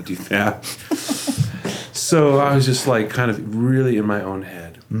I didn't want to do that. So I was just like kind of really in my own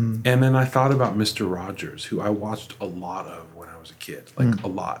head. And then I thought about Mr. Rogers, who I watched a lot of when I was a kid, like a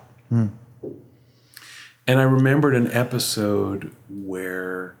lot. And I remembered an episode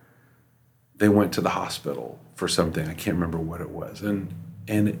where they went to the hospital for something. I can't remember what it was. And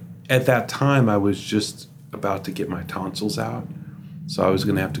at that time, I was just about to get my tonsils out. So I was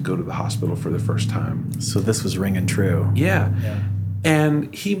going to have to go to the hospital for the first time. So this was ringing true. Yeah.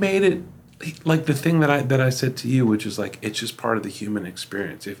 And he made it like the thing that I said to you, which is like, it's just part of the human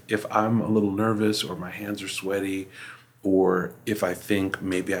experience. If I'm a little nervous or my hands are sweaty, or if I think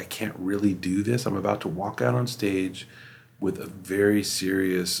maybe I can't really do this, I'm about to walk out on stage with a very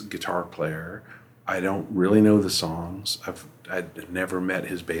serious guitar player. I don't really know the songs. I'd never met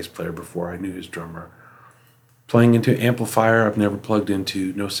his bass player before. I knew his drummer. Playing into an amplifier I've never plugged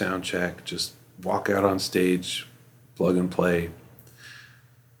into, no sound check, just walk out on stage, plug and play.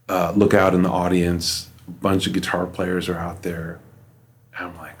 Look out in the audience, a bunch of guitar players are out there. And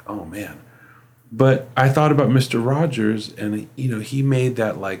I'm like, oh man. But I thought about Mr. Rogers, and he made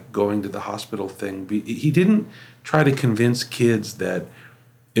that like going to the hospital thing. He didn't try to convince kids that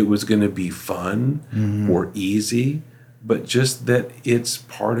it was going to be fun or easy, but just that it's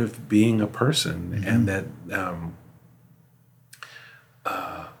part of being a person, and that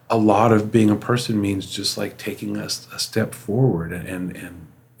a lot of being a person means just like taking a step forward and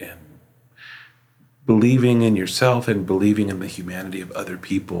believing in yourself and believing in the humanity of other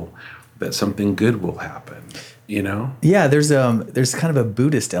people, that something good will happen, Yeah, there's kind of a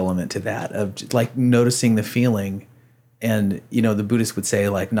Buddhist element to that, of like noticing the feeling. And, the Buddhists would say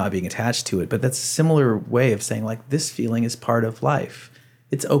like not being attached to it, but that's a similar way of saying like this feeling is part of life.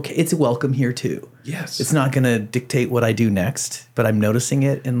 It's okay. It's welcome here too. Yes. It's not going to dictate what I do next, but I'm noticing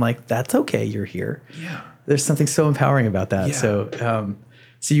it, and like, that's okay. You're here. Yeah. There's something so empowering about that. Yeah.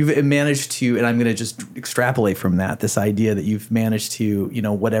 So you've managed to, and I'm going to just extrapolate from that, this idea that you've managed to,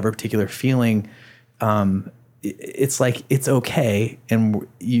 whatever particular feeling, it's like, it's okay. And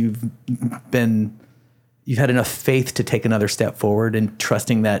you've had enough faith to take another step forward and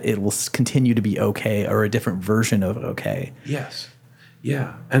trusting that it will continue to be okay, or a different version of okay. Yes.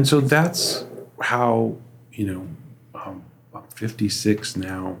 Yeah. And so that's how, I'm 56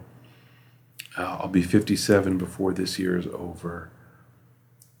 now. I'll be 57 before this year is over.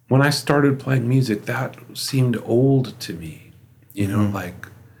 When I started playing music, that seemed old to me, like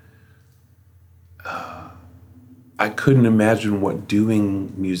I couldn't imagine what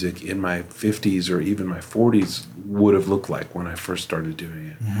doing music in my 50s or even my 40s would have looked like when I first started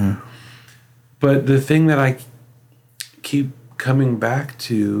doing it. But the thing that I keep coming back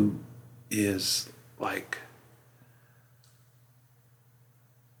to is like,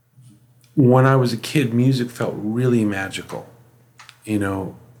 when I was a kid, music felt really magical.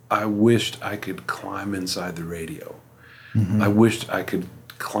 I wished I could climb inside the radio. I wished I could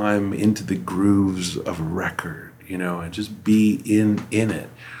climb into the grooves of a record, and just be in it.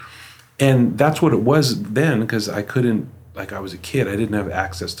 And that's what it was then, because I couldn't, like, I was a kid. I didn't have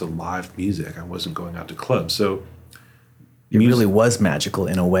access to live music. I wasn't going out to clubs. So it really was magical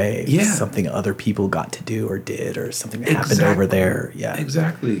in a way. Yeah. Something other people got to do or did, or something that happened over there. Yeah.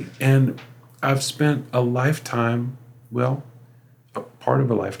 Exactly. And I've spent a lifetime, a part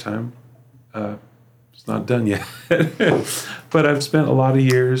of a lifetime, it's not done yet, but I've spent a lot of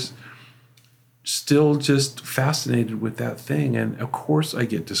years still just fascinated with that thing. And of course I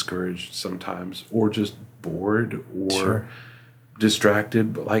get discouraged sometimes, or just bored, or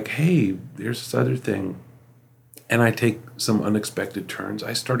distracted, but like, hey, there's this other thing. And I take some unexpected turns.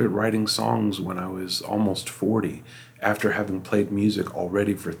 I started writing songs when I was almost 40, after having played music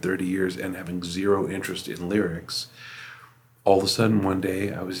already for 30 years and having zero interest in lyrics. All of a sudden, one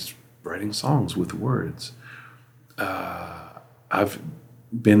day, I was writing songs with words. I've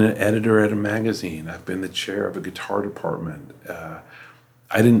been an editor at a magazine. I've been the chair of a guitar department. I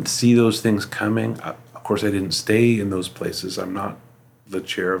didn't see those things coming. Of course, I didn't stay in those places. I'm not the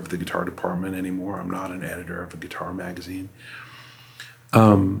chair of the guitar department anymore. I'm not an editor of a guitar magazine.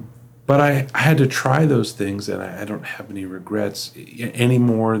 But I had to try those things, and I don't have any regrets any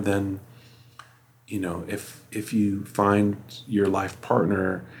more than, if you find your life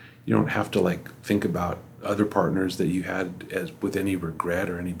partner, you don't have to like think about other partners that you had as with any regret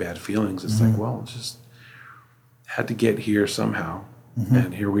or any bad feelings. It's like, well, just had to get here somehow,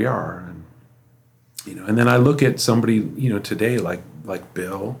 and here we are. And and then I look at somebody today like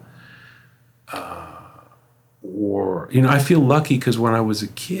Bill, or I feel lucky because when I was a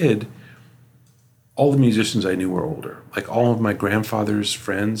kid, all the musicians I knew were older. Like all of my grandfather's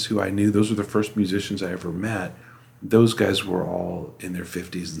friends who I knew, those were the first musicians I ever met. Those guys were all in their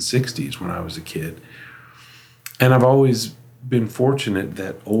 50s and 60s when I was a kid. And I've always been fortunate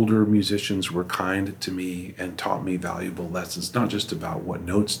that older musicians were kind to me and taught me valuable lessons, not just about what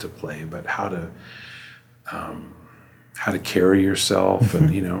notes to play, but how to carry yourself,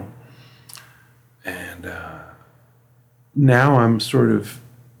 and and now I'm sort of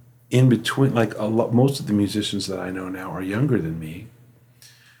in between. Like most of the musicians that I know now are younger than me,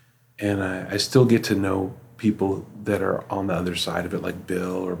 and I still get to know people that are on the other side of it, like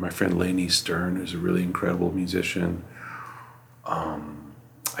Bill or my friend Lainey Stern, who's a really incredible musician.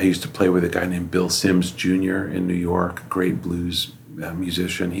 I used to play with a guy named Bill Sims Jr. in New York, great blues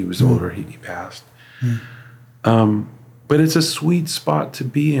musician. He was older, he passed. But it's a sweet spot to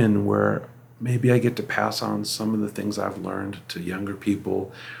be in, where maybe I get to pass on some of the things I've learned to younger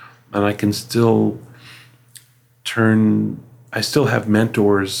people, and I can still I still have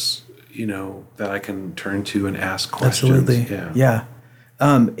mentors, that I can turn to and ask questions. Absolutely. Yeah.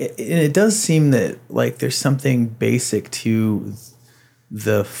 It does seem that like there's something basic to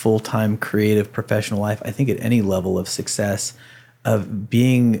the full-time creative professional life, I think at any level of success, of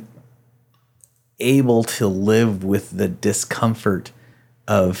being able to live with the discomfort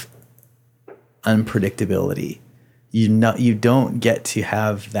of unpredictability. You don't get to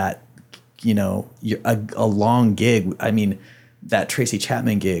have that, a long gig. I mean, that Tracy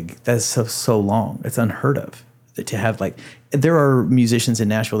Chapman gig, that's so long. It's unheard of to have there are musicians in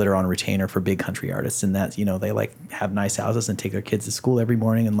Nashville that are on retainer for big country artists, and that, they have nice houses and take their kids to school every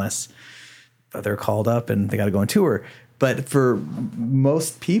morning unless they're called up and they got to go on tour. But for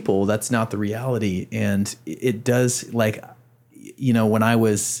most people, that's not the reality. And it does, when I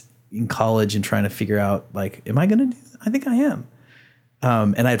was in college and trying to figure out, am I going to do this? I think I am.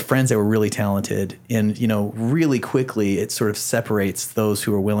 And I had friends that were really talented, and, really quickly it sort of separates those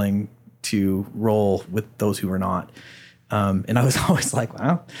who are willing to roll with those who are not. And I was always like,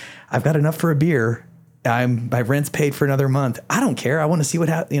 well, I've got enough for a beer. My rent's paid for another month. I don't care. I want to see what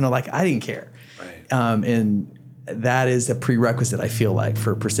happens. I didn't care. Right. And that is a prerequisite, I feel like,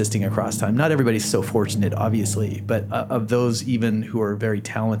 for persisting across time. Not everybody's so fortunate, obviously, but of those even who are very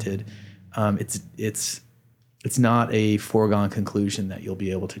talented, it's not a foregone conclusion that you'll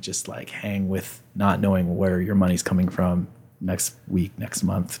be able to just hang with not knowing where your money's coming from next week, next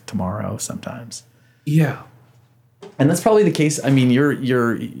month, tomorrow, sometimes. Yeah. And that's probably the case. I mean,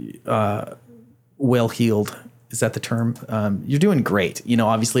 you're well-heeled. Is that the term? You're doing great,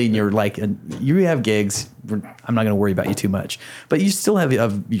 obviously, and you're you have gigs. I'm not going to worry about you too much, but you still have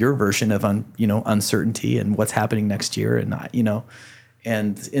your version of uncertainty and what's happening next year. And,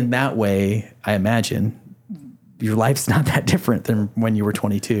 and in that way, I imagine your life's not that different than when you were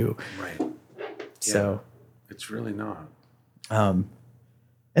 22. Right. So it's really not. And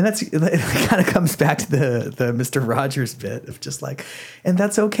it kind of comes back to the Mr. Rogers bit of just and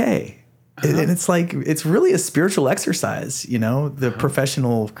that's okay. And it's it's really a spiritual exercise, the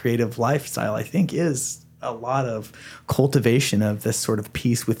professional creative lifestyle, I think, is a lot of cultivation of this sort of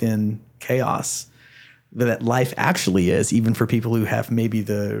peace within chaos that life actually is, even for people who have maybe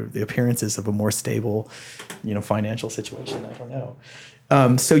the appearances of a more stable, financial situation. I don't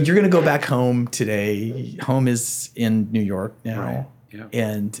know. So you're going to go back home today. Home is in New York now. Right. Yeah.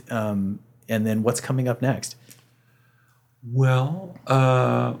 And then what's coming up next? Well,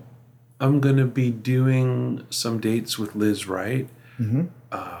 I'm going to be doing some dates with Liz Wright. Mm-hmm.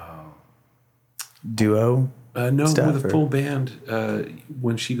 Duo? No, with a full band.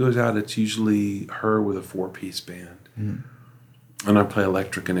 When she goes out, it's usually her with a 4-piece band. Mm-hmm. And I play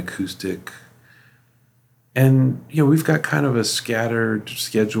electric and acoustic. And, we've got kind of a scattered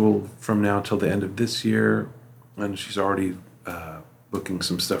schedule from now till the end of this year. And she's already booking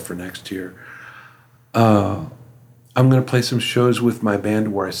some stuff for next year. I'm going to play some shows with my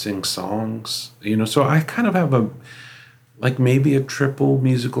band where I sing songs, so I kind of have maybe a triple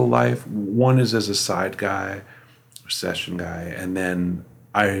musical life. One is as a side guy or session guy, and then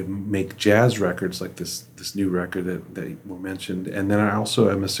I make jazz records like this new record that were mentioned, and then I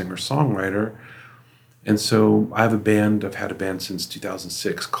also am a singer-songwriter. And so I have a band. I've had a band since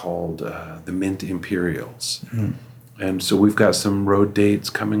 2006 called the Mint Imperials. Mm-hmm. And so we've got some road dates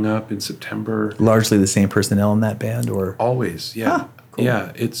coming up in September. Largely the same personnel in that band, or always, yeah, ah, cool.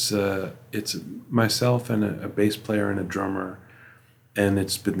 Yeah. It's myself and a bass player and a drummer, and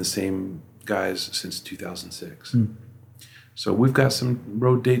it's been the same guys since 2006. Mm. So we've got some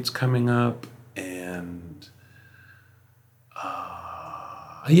road dates coming up, and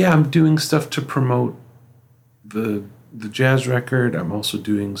I'm doing stuff to promote the jazz record. I'm also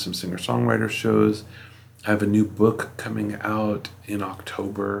doing some singer-songwriter shows. I have a new book coming out in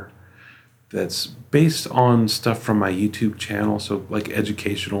October that's based on stuff from my YouTube channel, so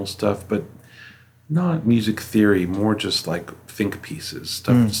educational stuff, but not music theory, more just like think pieces,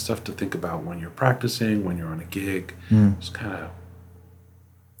 stuff to think about when you're practicing, when you're on a gig. Just kind of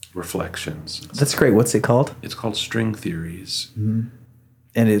reflections. That's great. What's it called? It's called String Theories. And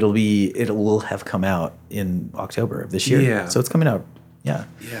it will have come out in October of this year. Yeah. So it's coming out. Yeah.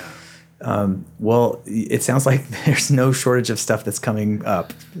 Yeah. Well, it sounds like there's no shortage of stuff that's coming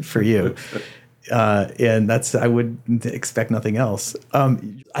up for you. And I would expect nothing else. I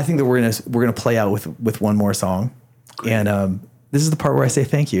think that we're gonna play out with one more song. Great. And this is the part where I say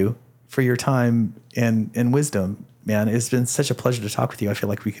thank you for your time and wisdom. Man, it's been such a pleasure to talk with you. I feel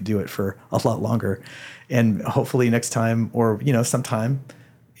like we could do it for a lot longer. And hopefully next time or, sometime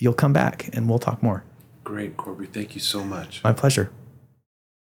you'll come back and we'll talk more. Great, Korby. Thank you so much. My pleasure.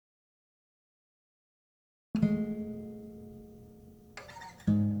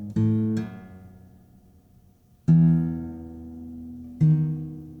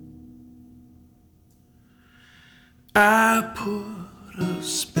 I put a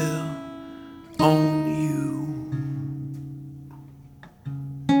spell on you.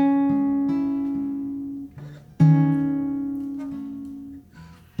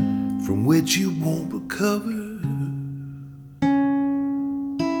 From which you won't recover.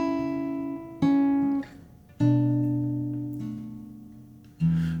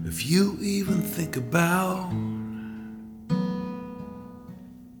 If you even think about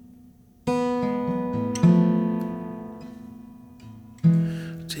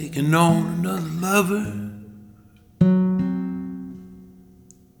taking on another lover.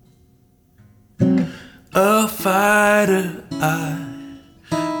 A fighter I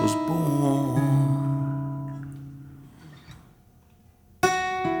was born.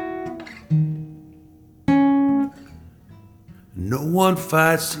 No one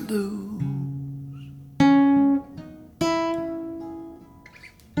fights to lose.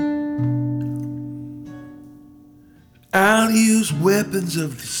 I'll use weapons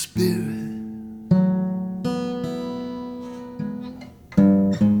of the spirit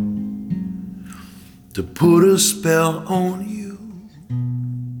to put a spell on you.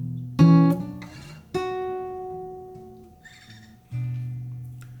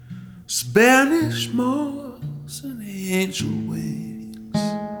 Spanish moss and angel wings,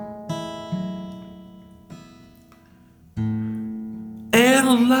 and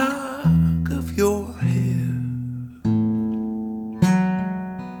a lock of your hair.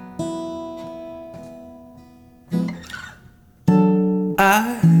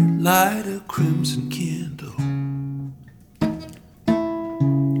 I light a crimson candle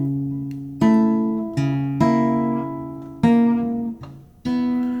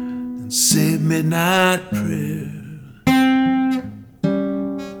and say midnight prayer.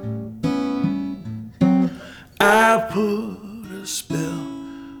 I put a spell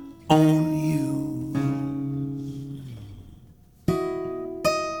on you.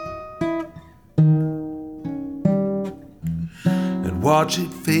 Watch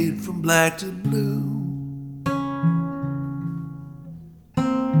it fade from black to blue.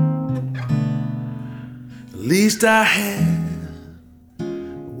 At least I had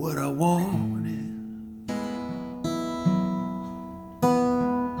what I wanted.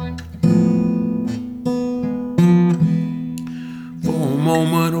 For a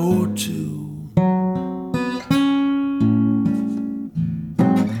moment or two.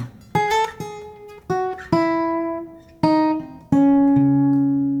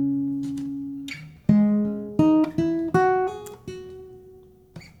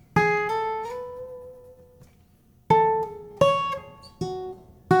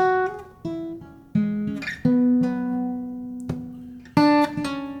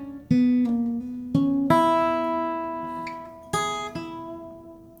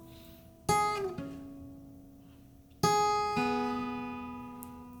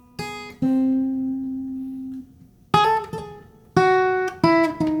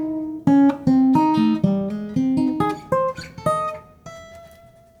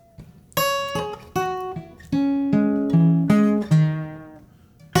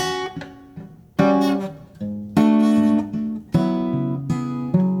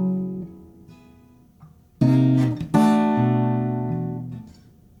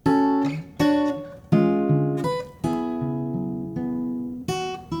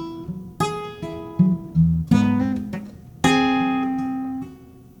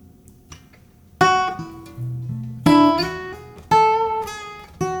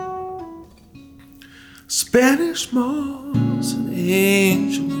 Spanish moss and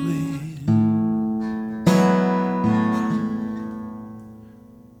angel wings,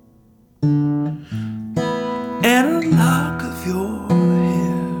 and a lock of your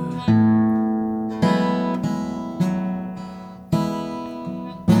hair.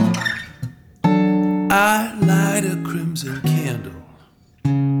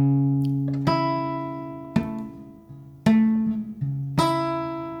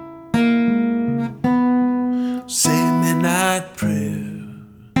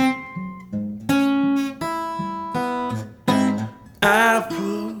 might have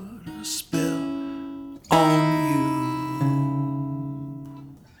put a spell on you.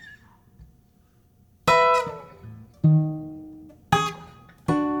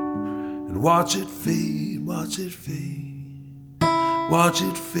 And watch it fade, watch it fade, watch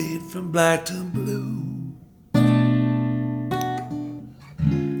it fade from black to blue. At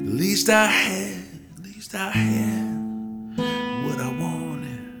least I had what I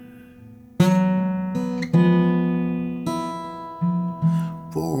wanted.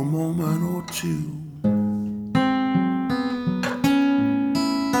 For a moment or two.